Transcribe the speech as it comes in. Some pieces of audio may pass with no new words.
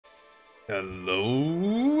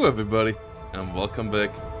Hello everybody, and welcome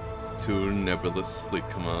back to Nebulous Fleet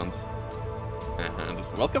Command. And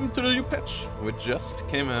welcome to the new patch, which just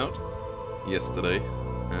came out yesterday.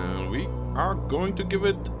 And we are going to give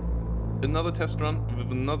it another test run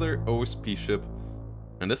with another OSP ship.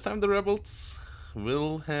 And this time the rebels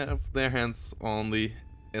will have their hands on the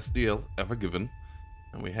SDL ever given.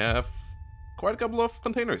 And we have quite a couple of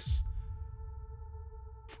containers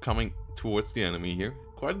coming towards the enemy here.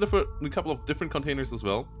 Quite a couple of different containers as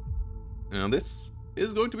well. And this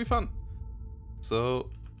is going to be fun.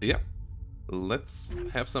 So, yeah. Let's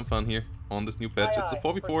have some fun here on this new patch. It's a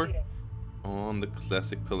 4v4 on the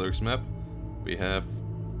classic Pillars map. We have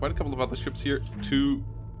quite a couple of other ships here. 2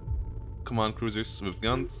 command cruisers with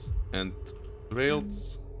guns and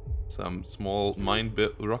rails. Some small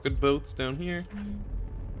rocket boats down here.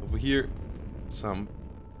 Over here, some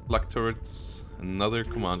flak turrets. Another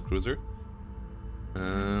command cruiser.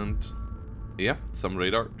 And yeah, some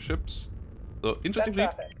radar ships. So, interesting fleet.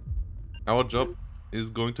 Our job is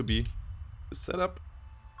going to be to set up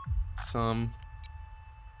some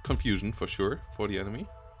confusion for sure for the enemy.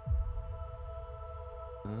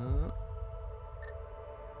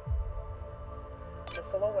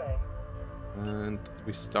 Missile away. And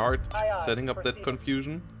we start setting up that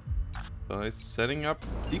confusion by setting up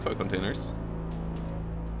decoy containers.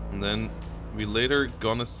 And then we later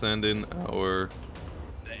gonna send in our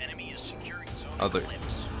other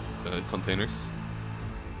containers.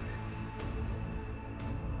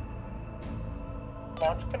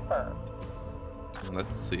 Launch confirmed. And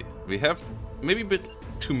let's see. We have maybe a bit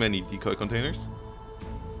too many decoy containers.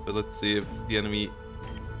 But let's see if the enemy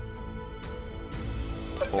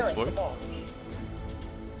falls for it.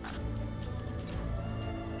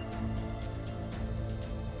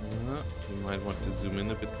 We might want to zoom in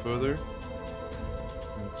a bit further.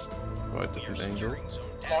 And try a different angle.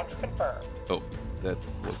 Launch confirmed. Oh, that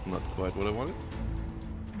was not quite what I wanted.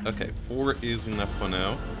 Okay, 4 is enough for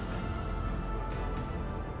now.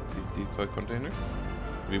 These decoy containers.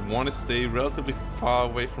 We want to stay relatively far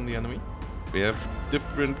away from the enemy. We have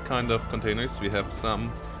different kind of containers. We have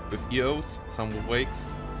some with EOs, some with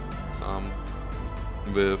wakes, some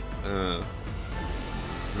with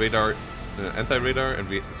radar, anti-radar,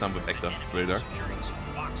 and some with active radar.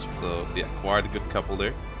 So yeah, quite a good couple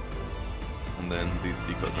there. And then these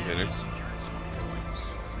decoy containers.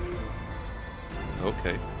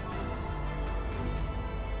 Okay.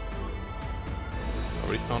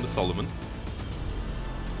 Already found a Solomon.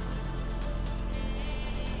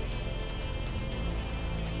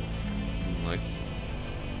 Nice.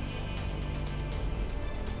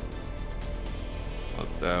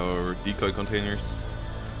 That's our decoy containers.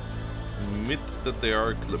 Admit that they are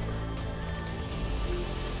a clipper.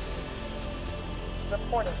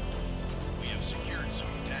 Reporting. We have secured zone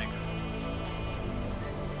dagger.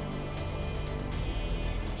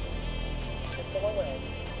 Missile away.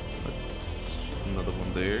 Let's shoot another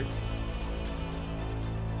one there.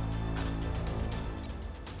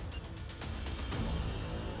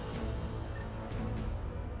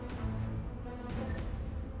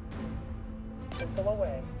 Missile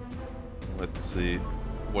away. Let's see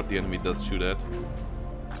what the enemy does shoot at.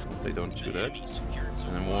 They don't shoot at.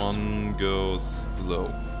 And one goes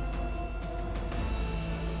low.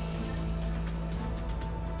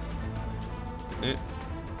 Eh.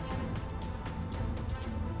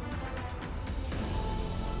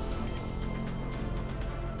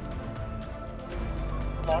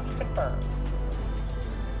 Launch confirmed.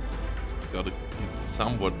 Gotta be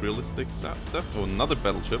somewhat realistic stuff. Oh, another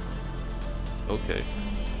battleship. Okay.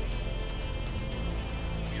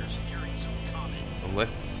 We are securing zone common. Well,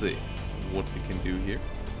 let's see what we can do here.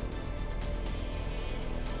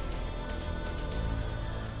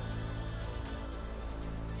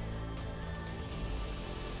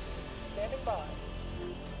 Standing by.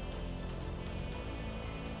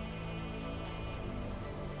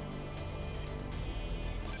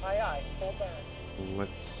 Aye aye, full burn.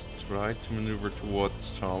 Let's try to maneuver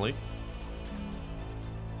towards Charlie.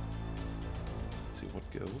 See what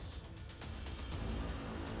goes.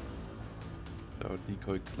 Our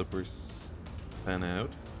decoy clippers pan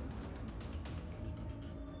out.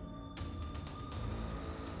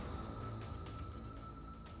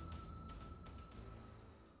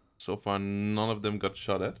 So far, none of them got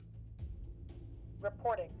shot at.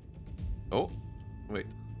 Reporting. Oh, wait.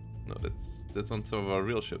 No, that's on some of our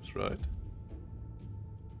real ships, right?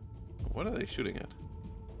 What are they shooting at?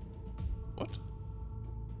 What?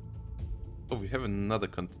 Oh, we have another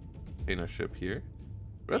container ship here.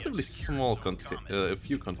 Relatively small, a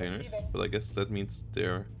few containers, but I guess that means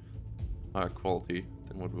they're higher quality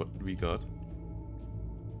than what we got.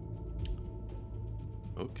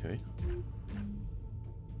 Okay.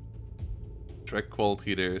 Track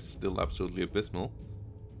quality there is still absolutely abysmal.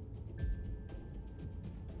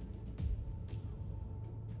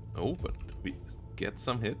 Oh, but we get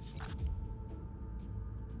some hits.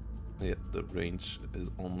 Yeah, the range is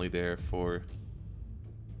only there for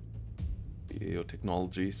the AO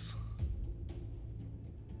technologies.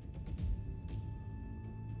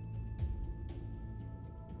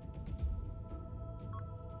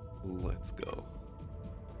 Let's go.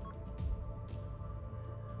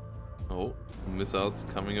 Oh, missiles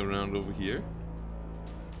coming around over here.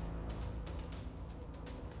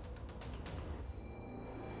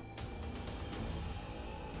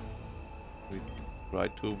 We try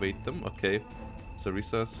to evade them. Okay,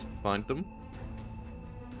 Sarisas find them.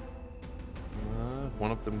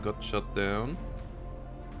 One of them got shot down.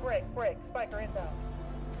 Break, Spiker inbound.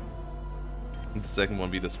 And the second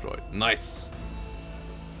one we destroyed. Nice!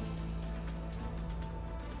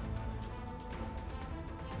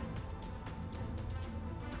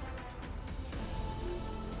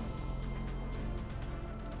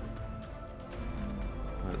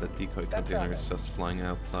 The decoy container is just flying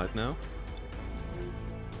outside now.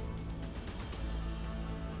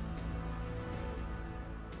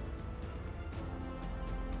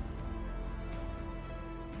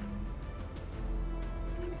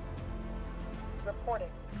 Reporting.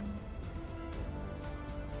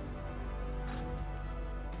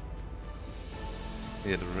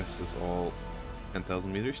 Yeah, the rest is all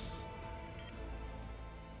 10,000 meters.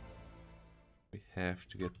 We have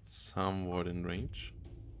to get somewhat in range.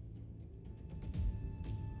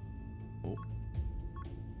 Oh.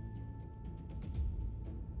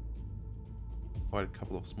 Quite a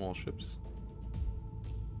couple of small ships.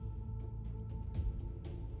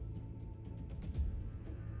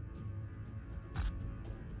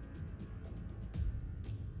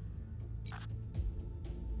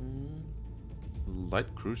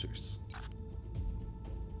 Light cruisers.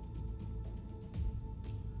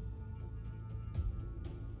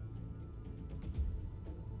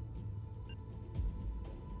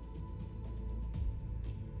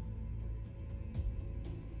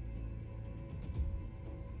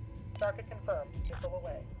 Target confirmed. Missile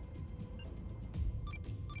away.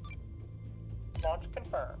 Launch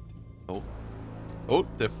confirmed. Oh. Oh,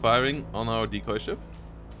 they're firing on our decoy ship.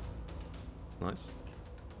 Nice.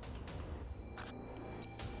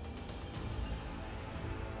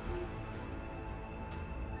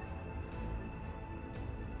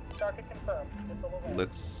 Target confirmed. Missile away.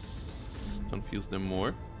 Let's confuse them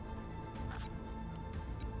more.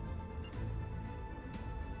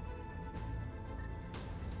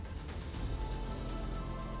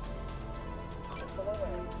 Missile away.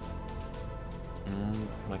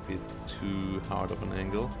 Might be too hard of an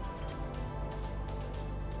angle.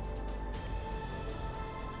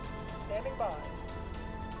 Standing by.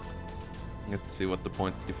 Let's see what the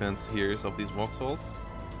points defense here is of these Vauxhalls.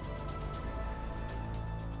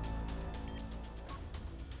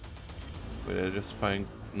 We're just firing.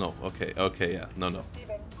 No, okay, yeah, no.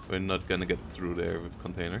 Receiving. We're not gonna get through there with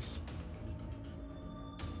containers.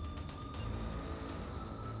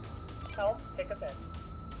 Helm, take us in.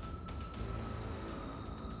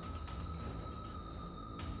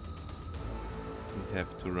 We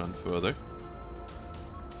have to run further.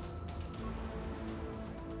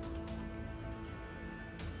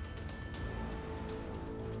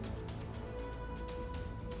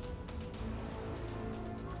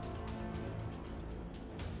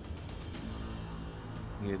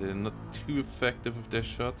 Yeah, they're not too effective with their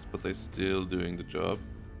shots, but they're still doing the job.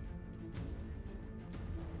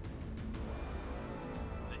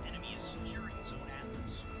 The enemy is securing zone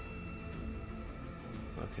Atlas.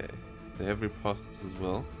 Okay, they have riposts as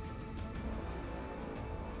well.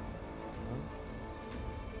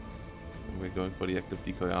 And we're going for the active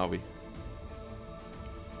decoy, are we?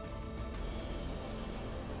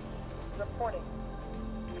 Reporting.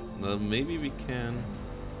 Well, maybe we can.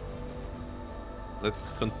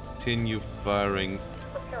 Let's continue firing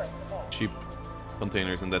Preparing to launch. cheap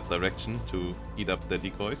containers in that direction to eat up their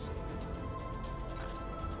decoys.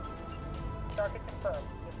 Target confirmed.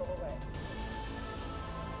 Missile away.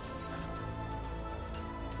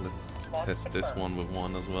 Let's Launch test this confirmed. one with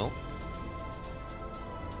one as well.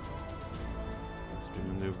 Let's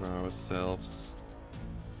maneuver ourselves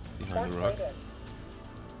behind Force the rock. laid in.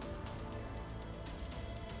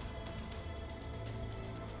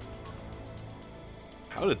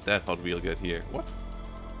 How did that Hot Wheel get here? What?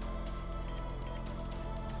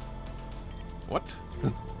 What?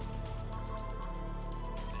 The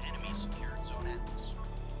enemy secured zone Atlas.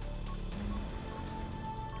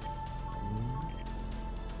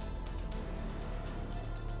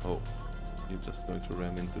 Oh, you're just going to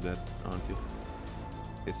ram into that, aren't you?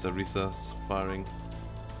 Okay, Sarisa's firing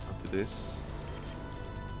onto this.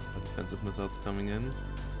 Our defensive missiles coming in.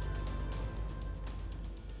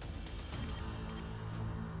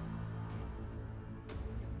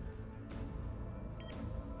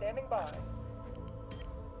 Standing by.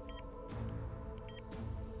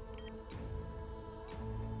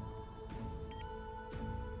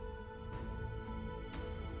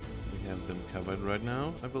 We have them covered right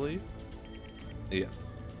now, I believe. Yeah.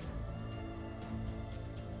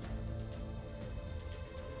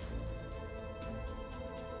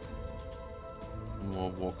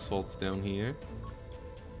 More Vauxhalls down here.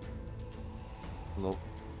 Lol.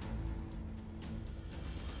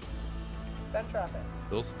 Send traffic.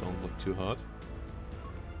 Those don't look too hot.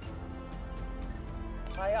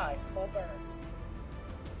 Aye aye, full burn.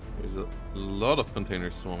 There's a lot of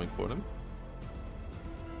containers swarming for them.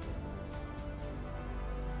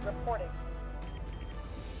 Reporting.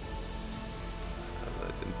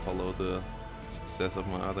 I didn't follow the success of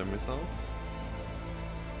my other missiles.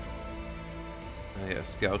 Yeah,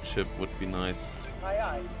 scout ship would be nice. Aye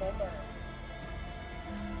aye, full burn.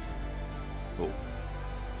 Oh,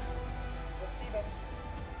 Receiving.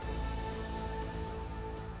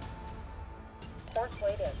 Course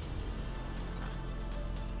laid in.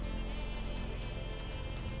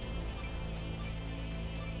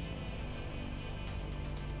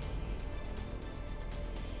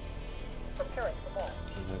 Preparing to launch.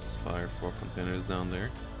 let's fire 4 containers down there.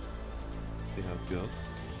 See how it goes.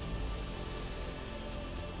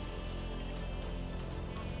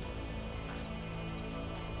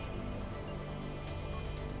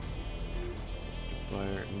 Let's go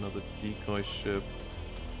fire another decoy ship.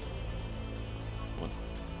 One.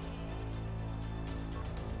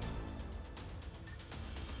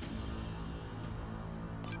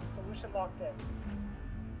 Solution locked in.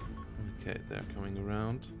 Okay, they're coming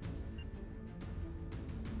around.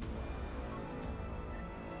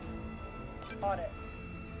 On it.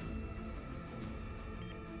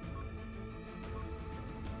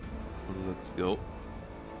 Let's go.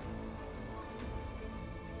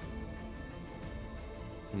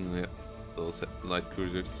 Yeah, those light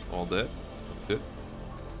cruisers all dead. That's good.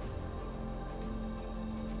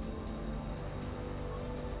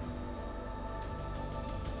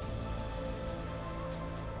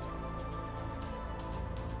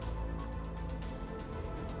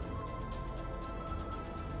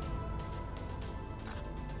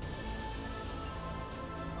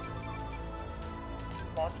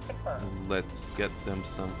 Launch confirmed. Let's get them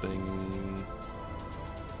something.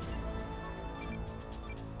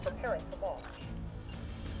 Preparing to launch.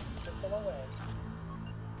 Missile away.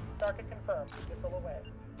 Target confirmed. Missile away.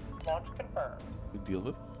 Launch confirmed. To deal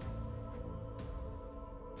with.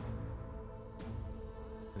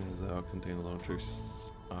 As our container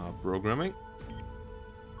launchers are programming.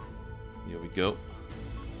 Here we go.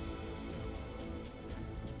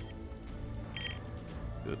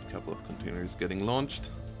 Good couple of containers getting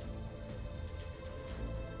launched.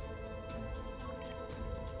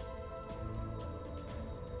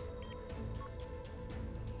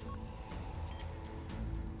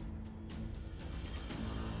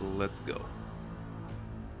 Let's go.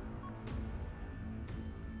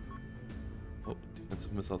 Oh,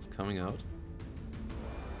 defensive missiles coming out.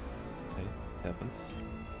 Okay, happens.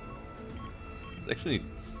 Actually,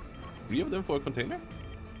 it's 3 of them for a container?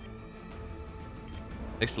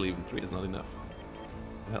 Actually, even 3 is not enough.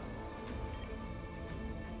 Hell.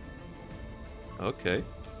 Okay.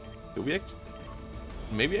 Do we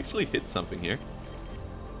maybe actually hit something here?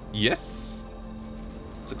 Yes!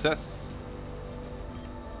 Success!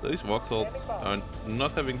 These Vauxhalls are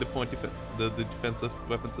not having the the defensive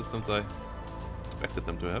weapon systems I expected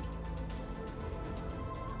them to have.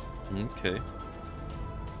 Okay.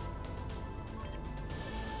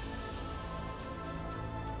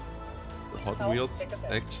 The Hot Wheels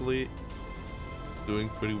actually doing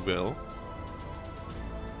pretty well.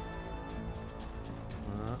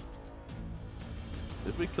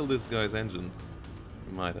 Did we kill this guy's engine?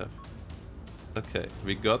 We might have. Okay,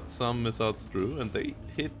 we got some missiles through and they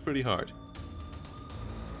hit pretty hard.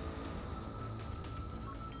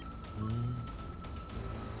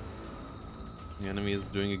 The enemy is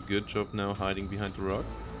doing a good job now hiding behind the rock.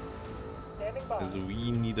 Standing by. As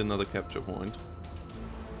we need another capture point.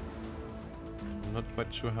 I'm not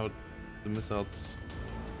quite sure how the missiles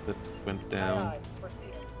that went down Aye,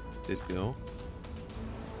 proceeding. did go.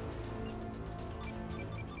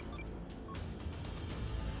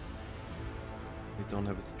 We don't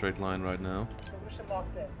have a straight line right now. Solution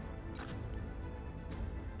locked in.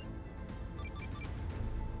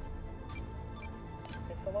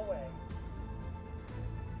 Missile away.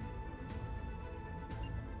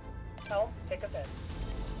 Helm, take us in.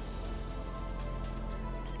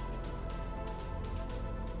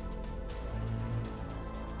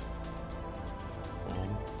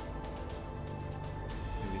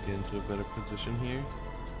 Can we get into a better position here?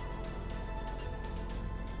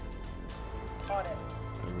 On it.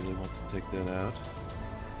 I really want to take that out.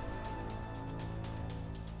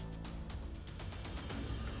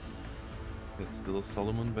 That's still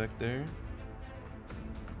Solomon back there.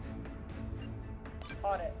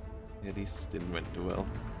 On it. Yeah, these didn't went too well.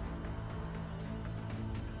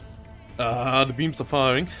 The beams are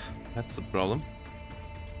firing. That's the problem.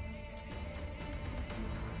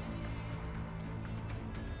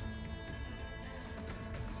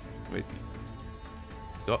 Wait.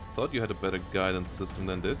 Thought you had a better guidance system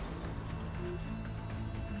than this.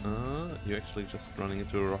 You're actually just running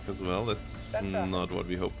into a rock as well. That's not what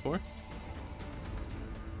we hoped for.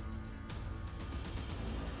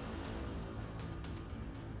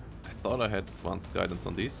 I thought I had advanced guidance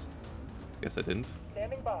on these. Guess I didn't.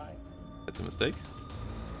 Standing by. That's a mistake.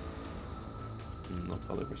 Not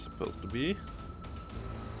how they were supposed to be.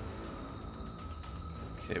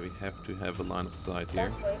 Okay, we have to have a line of sight here.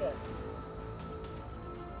 Course laid in.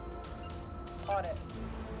 On it.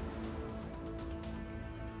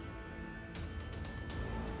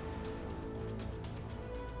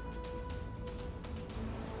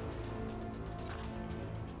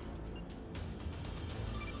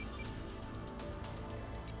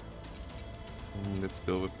 Let's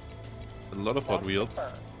go with a lot of Hot Wheels.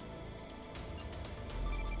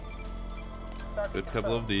 Good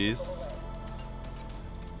couple of these.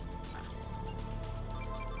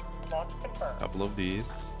 Launch confirmed. Couple of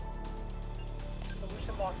these.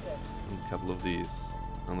 Solution locked in. And a couple of these.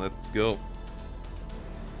 And let's go.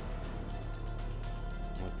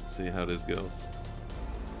 Let's see how this goes.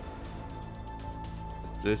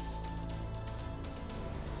 This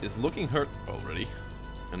is looking hurt already.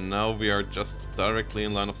 And now we are just directly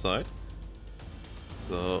in line of sight.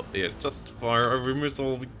 So yeah, just fire every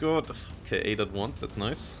missile we got. Okay, 8 at once, that's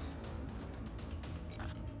nice.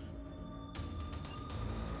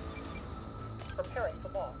 Preparing to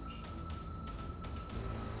launch.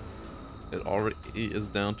 It already is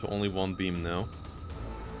down to only one beam now.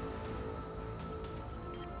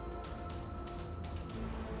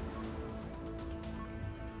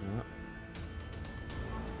 Yeah.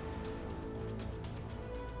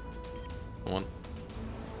 Come on.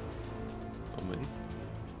 Come in.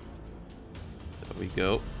 There we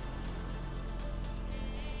go.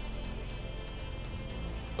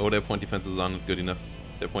 Oh, their point defenses are not good enough.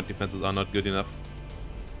 Their point defenses are not good enough.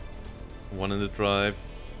 One in the drive.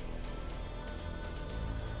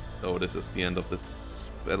 Oh, this is the end of this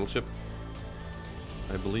battleship,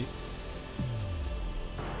 I believe.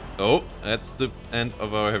 Oh, that's the end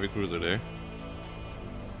of our heavy cruiser there.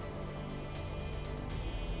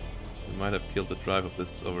 We might have killed the drive of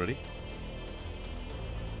this already.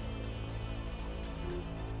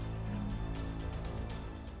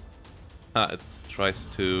 Ah, it tries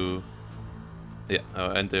to... Yeah,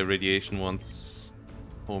 and the radiation one's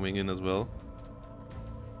homing in as well.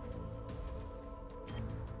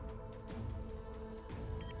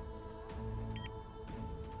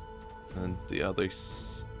 And the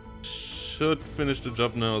others should finish the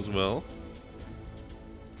job now as well.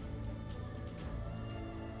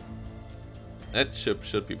 That ship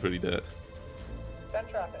should be pretty dead. Send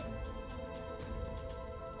traffic.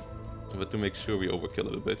 But to make sure we overkill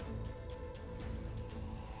it a bit.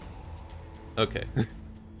 Okay.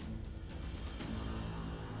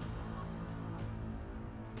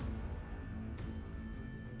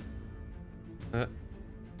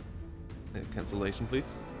 Cancellation,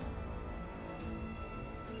 please.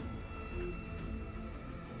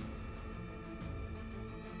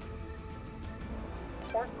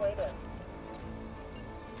 Course laid in.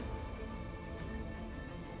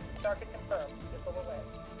 Target confirmed. Missile away.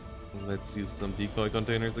 Let's use some decoy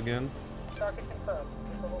containers again. Target confirmed.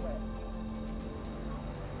 Missile away.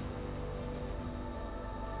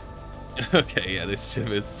 Okay, yeah, this ship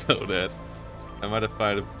is so dead. I might have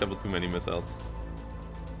fired a couple too many missiles.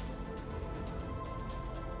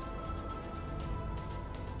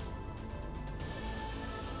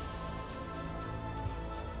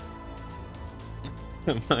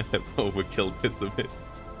 I might have overkilled this a bit.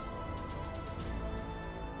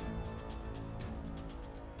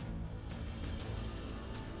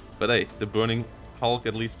 But hey, the burning Hulk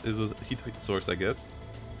at least is a heat source, I guess.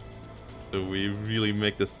 So we really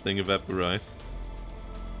make this thing evaporize.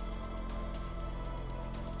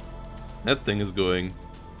 That thing is going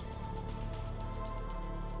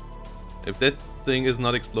If that thing is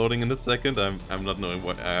not exploding in a second, I'm not knowing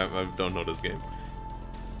what I don't know this game.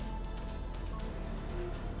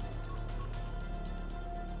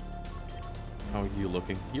 How are you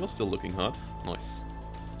looking? You're still looking hot. Nice.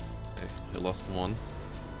 Okay, you lost one.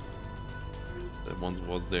 That one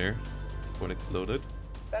was there before it exploded.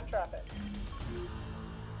 Send traffic.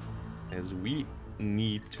 As we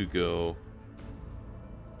need to go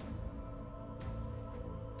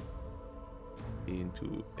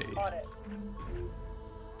into a... On it.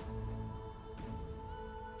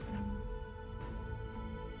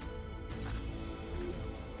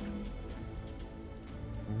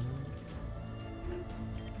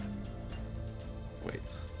 Wait.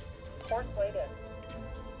 Course laid in.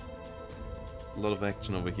 A lot of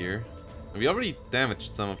action over here. We already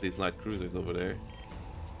damaged some of these light cruisers over there.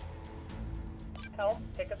 Helm,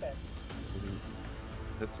 take us in.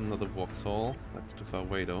 That's another Vauxhall. That's too far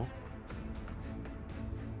away though.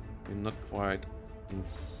 We're not quite in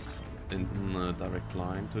a direct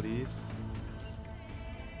line to these.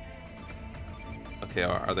 Okay,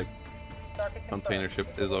 our other Target container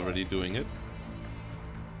confirmed. ship is already doing it.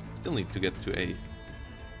 Still need to get to A.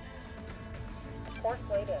 Course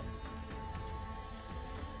laid in.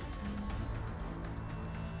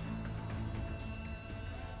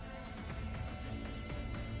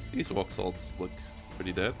 These Vauxhalls look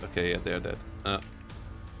pretty dead. Okay, yeah, they're dead.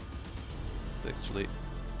 Actually,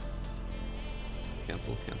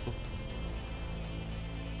 cancel.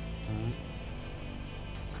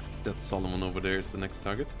 That Solomon over there is the next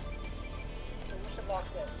target. Solution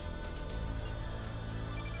locked in.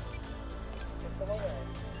 Missile away.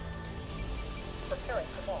 Preparing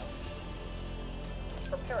to launch.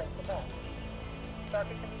 Preparing to launch.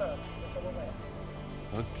 Target confirmed. Missile away.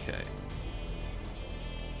 Okay.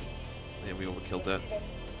 Yeah, we overkilled that. Receiving.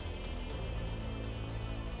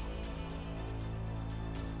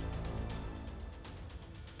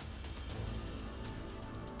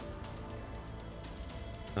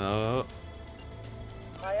 Oh,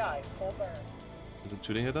 Aye, full burn. is it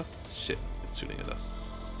shooting at us? Shit, it's shooting at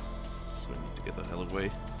us. We need to get the hell away.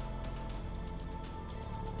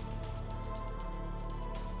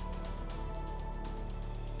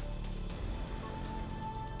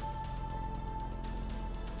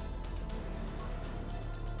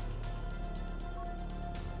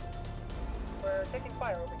 We're taking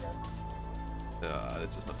fire over here.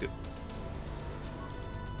 This is not good.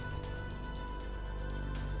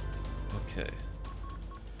 Okay.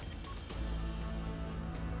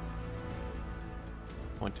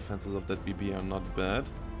 Point defenses of that BB are not bad.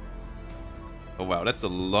 Oh wow, that's a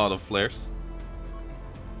lot of flares.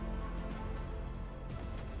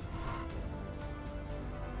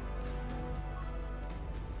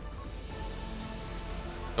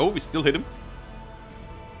 Oh, we still hit him.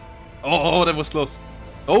 Oh, that was close.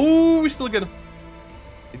 Oh, we still get him.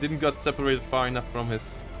 He didn't get separated far enough from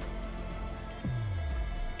his...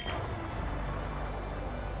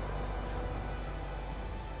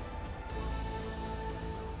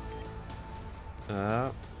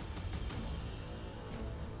 The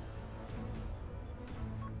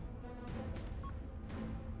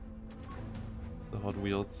Hot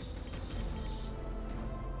Wheels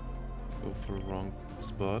go for a wrong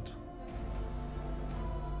spot.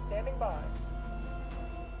 Standing by.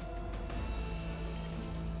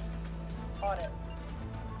 On it.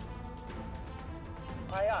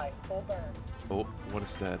 Aye, full burn. Oh, what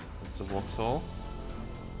is that? It's a Vauxhall.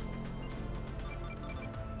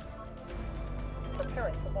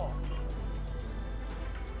 Preparing to launch.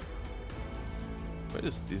 Where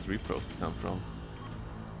does these repros come from?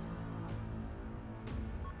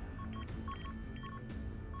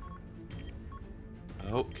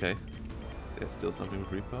 Okay. There's still something with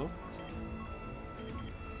reposts.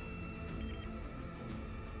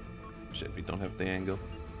 Shit, we don't have the angle.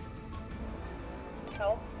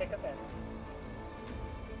 Helm, take us in.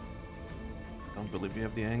 Don't believe we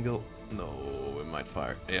have the angle. No, we might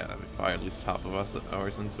fire. Yeah, we fire at least half of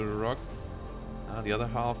ours into the rock. The other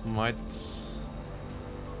half might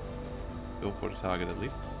go for the target at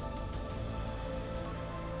least.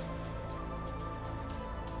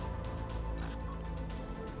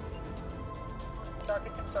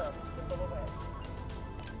 Target confirmed. Missile away.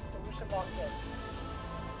 Solution locked in.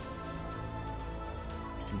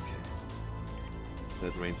 Okay.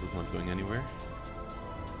 That range is not going anywhere.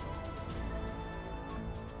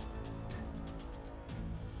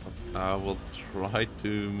 I will try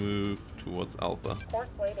to move towards Alpha.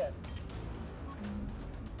 Course laid in.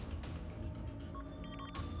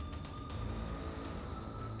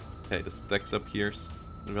 Okay, the stacks up here is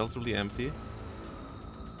relatively empty.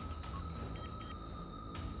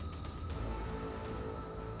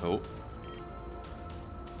 Oh,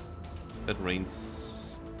 That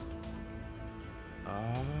rains.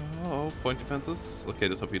 Oh, point defenses. Okay,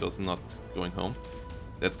 the torpedo's not going home.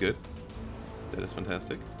 That's good. That is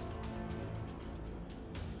fantastic.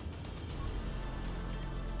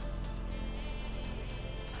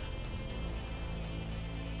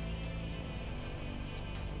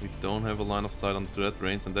 We don't have a line of sight onto that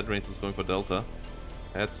range, and that range is going for Delta.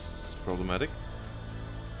 That's problematic,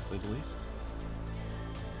 at least.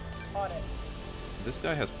 On it. This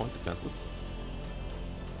guy has point defenses.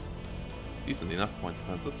 Decent enough point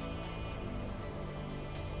defenses.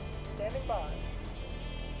 Standing by.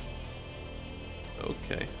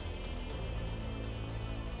 Okay.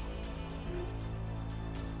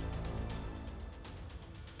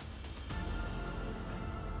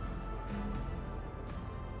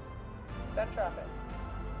 Set traffic.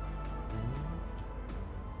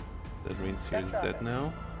 That range here is dead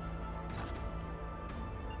now.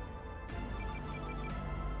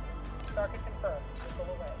 Target confirmed. Missile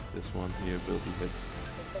away. This one here will be hit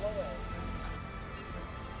Missile away.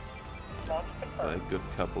 Launch by a confirmed. good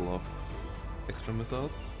couple of extra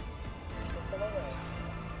missiles. Missile away.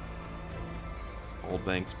 All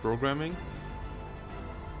banks programming.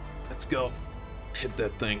 Let's go. Hit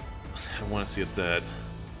that thing. I want to see it dead.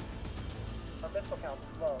 Our missile count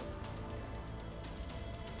is low.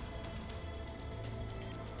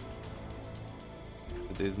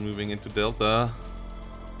 It is moving into Delta.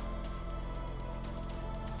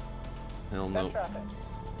 Hell Set no. traffic.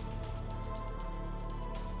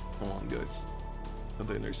 Come on, guys.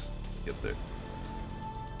 Containers. Get there.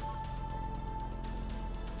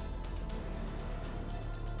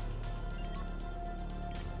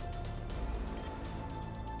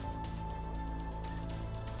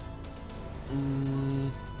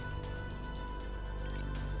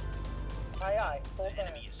 Aye aye. Full The band.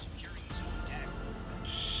 enemy is securing zone dagger.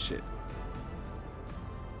 Shit.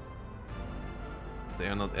 They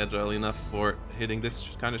are not agile enough for hitting this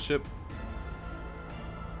kind of ship.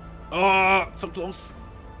 Oh, so close.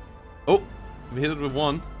 Oh, we hit it with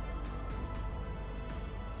one,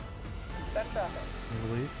 Set traffic. I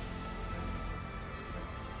believe.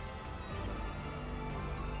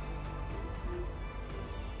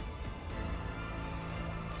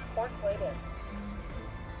 Course laid in.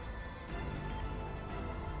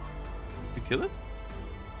 We kill it?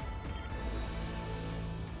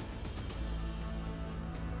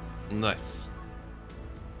 Nice.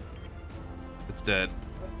 It's dead.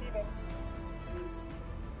 Receiving.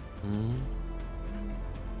 Hmm.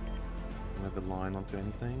 Don't have a line onto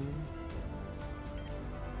anything.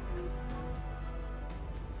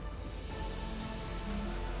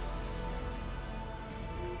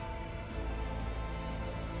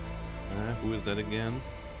 Who is that again?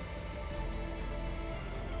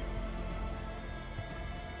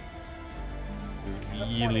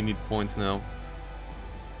 We really need points now.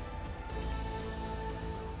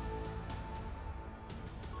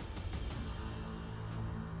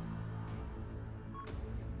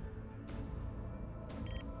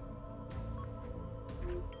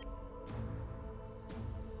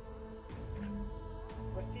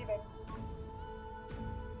 Receiving.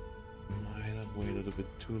 Might have waited a bit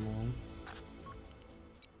too long.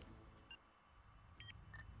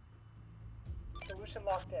 Solution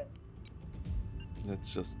locked in.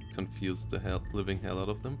 Let's just confuse the living hell out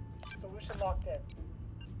of them. Solution locked in.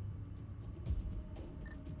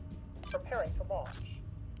 Preparing to launch.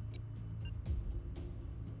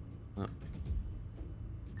 Oh,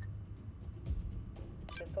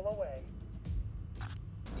 Missile away.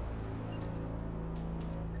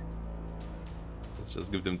 let's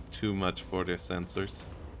just give them too much for their sensors.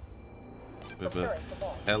 We have a Preparing to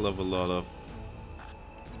launch. hell of a lot of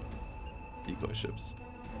decoy ships.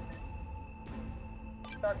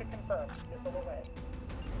 Target confirmed. Missile away.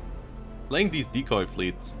 Playing these decoy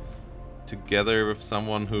fleets together with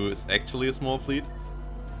someone who is actually a small fleet,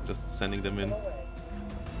 just sending them in, Missile away.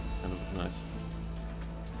 kind of nice.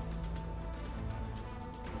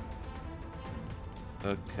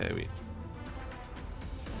 Okay, we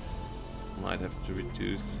might have to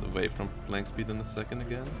reduce away from flank speed in a second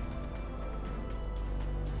again.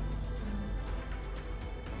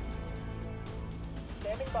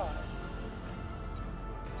 Standing by.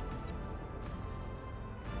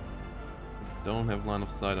 Don't have line of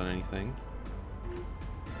sight on anything.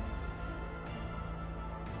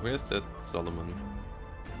 Where's that Solomon?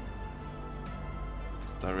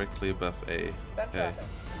 It's directly above A. Set Okay. traffic.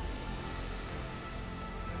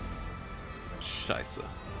 Scheiße.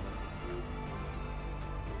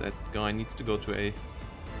 That guy needs to go to A.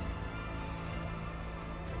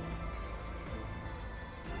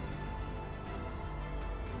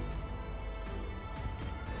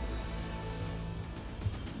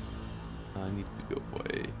 I need to go for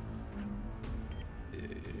a...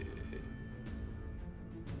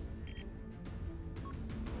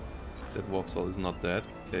 That Vauxhall is not dead.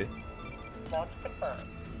 Okay. Launch confirmed.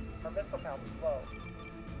 Our missile count is low.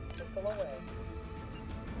 Missile away.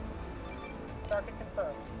 Target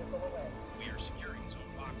confirmed. Missile away. We are securing Zone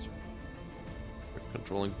Boxer. We're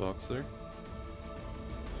controlling Boxer.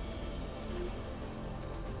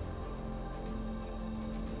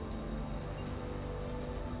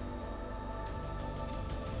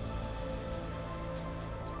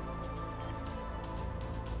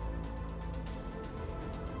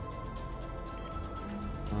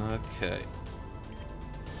 Okay.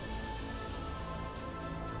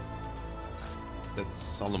 That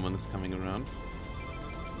Solomon is coming around.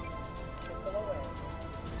 Missile away.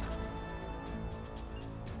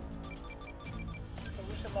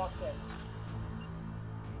 Solution locked in.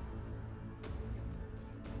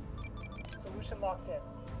 Solution locked in.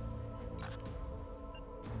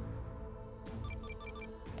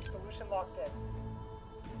 Solution locked in.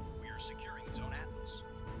 We are securing Zone Atlas.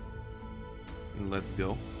 Let's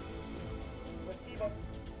go. Receiving.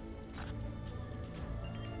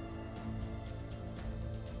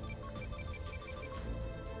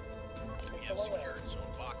 We Missile have away. secured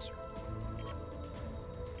Zone Boxer.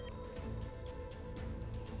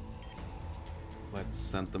 Let's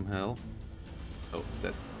send them hell. Oh,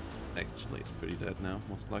 that actually is pretty dead now,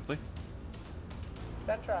 most likely.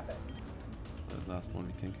 Send traffic. The last one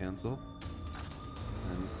we can cancel.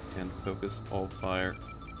 And can focus all fire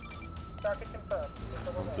Target confirmed.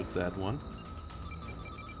 Missile onto away. that one.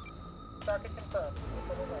 Target confirmed.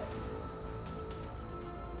 Missile away.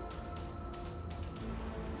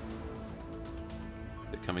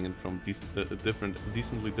 They're coming in from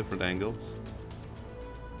decently different angles.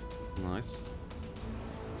 Nice.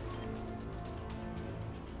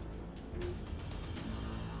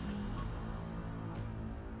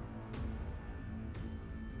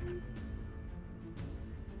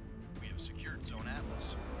 We have secured Zone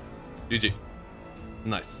Atlas. GG.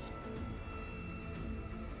 Nice.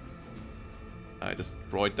 I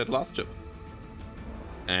destroyed that last ship.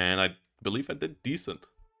 And I believe I did decent.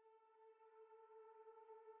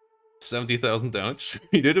 70,000 damage.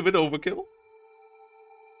 We did a bit overkill.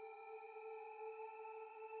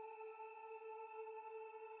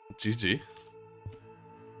 GG.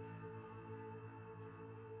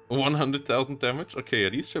 100,000 damage? Okay, yeah,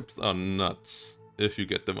 these ships are nuts if you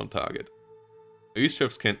get them on target. These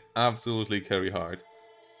ships can absolutely carry hard.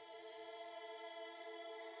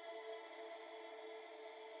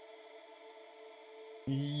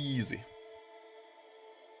 Easy.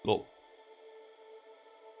 Lol.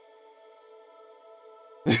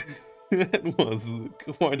 That was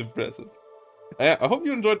quite impressive. I hope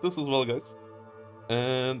you enjoyed this as well, guys.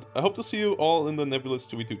 And I hope to see you all in the Nebulous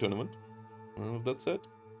 2v2 tournament. And with that said,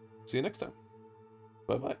 see you next time.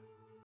 Bye bye.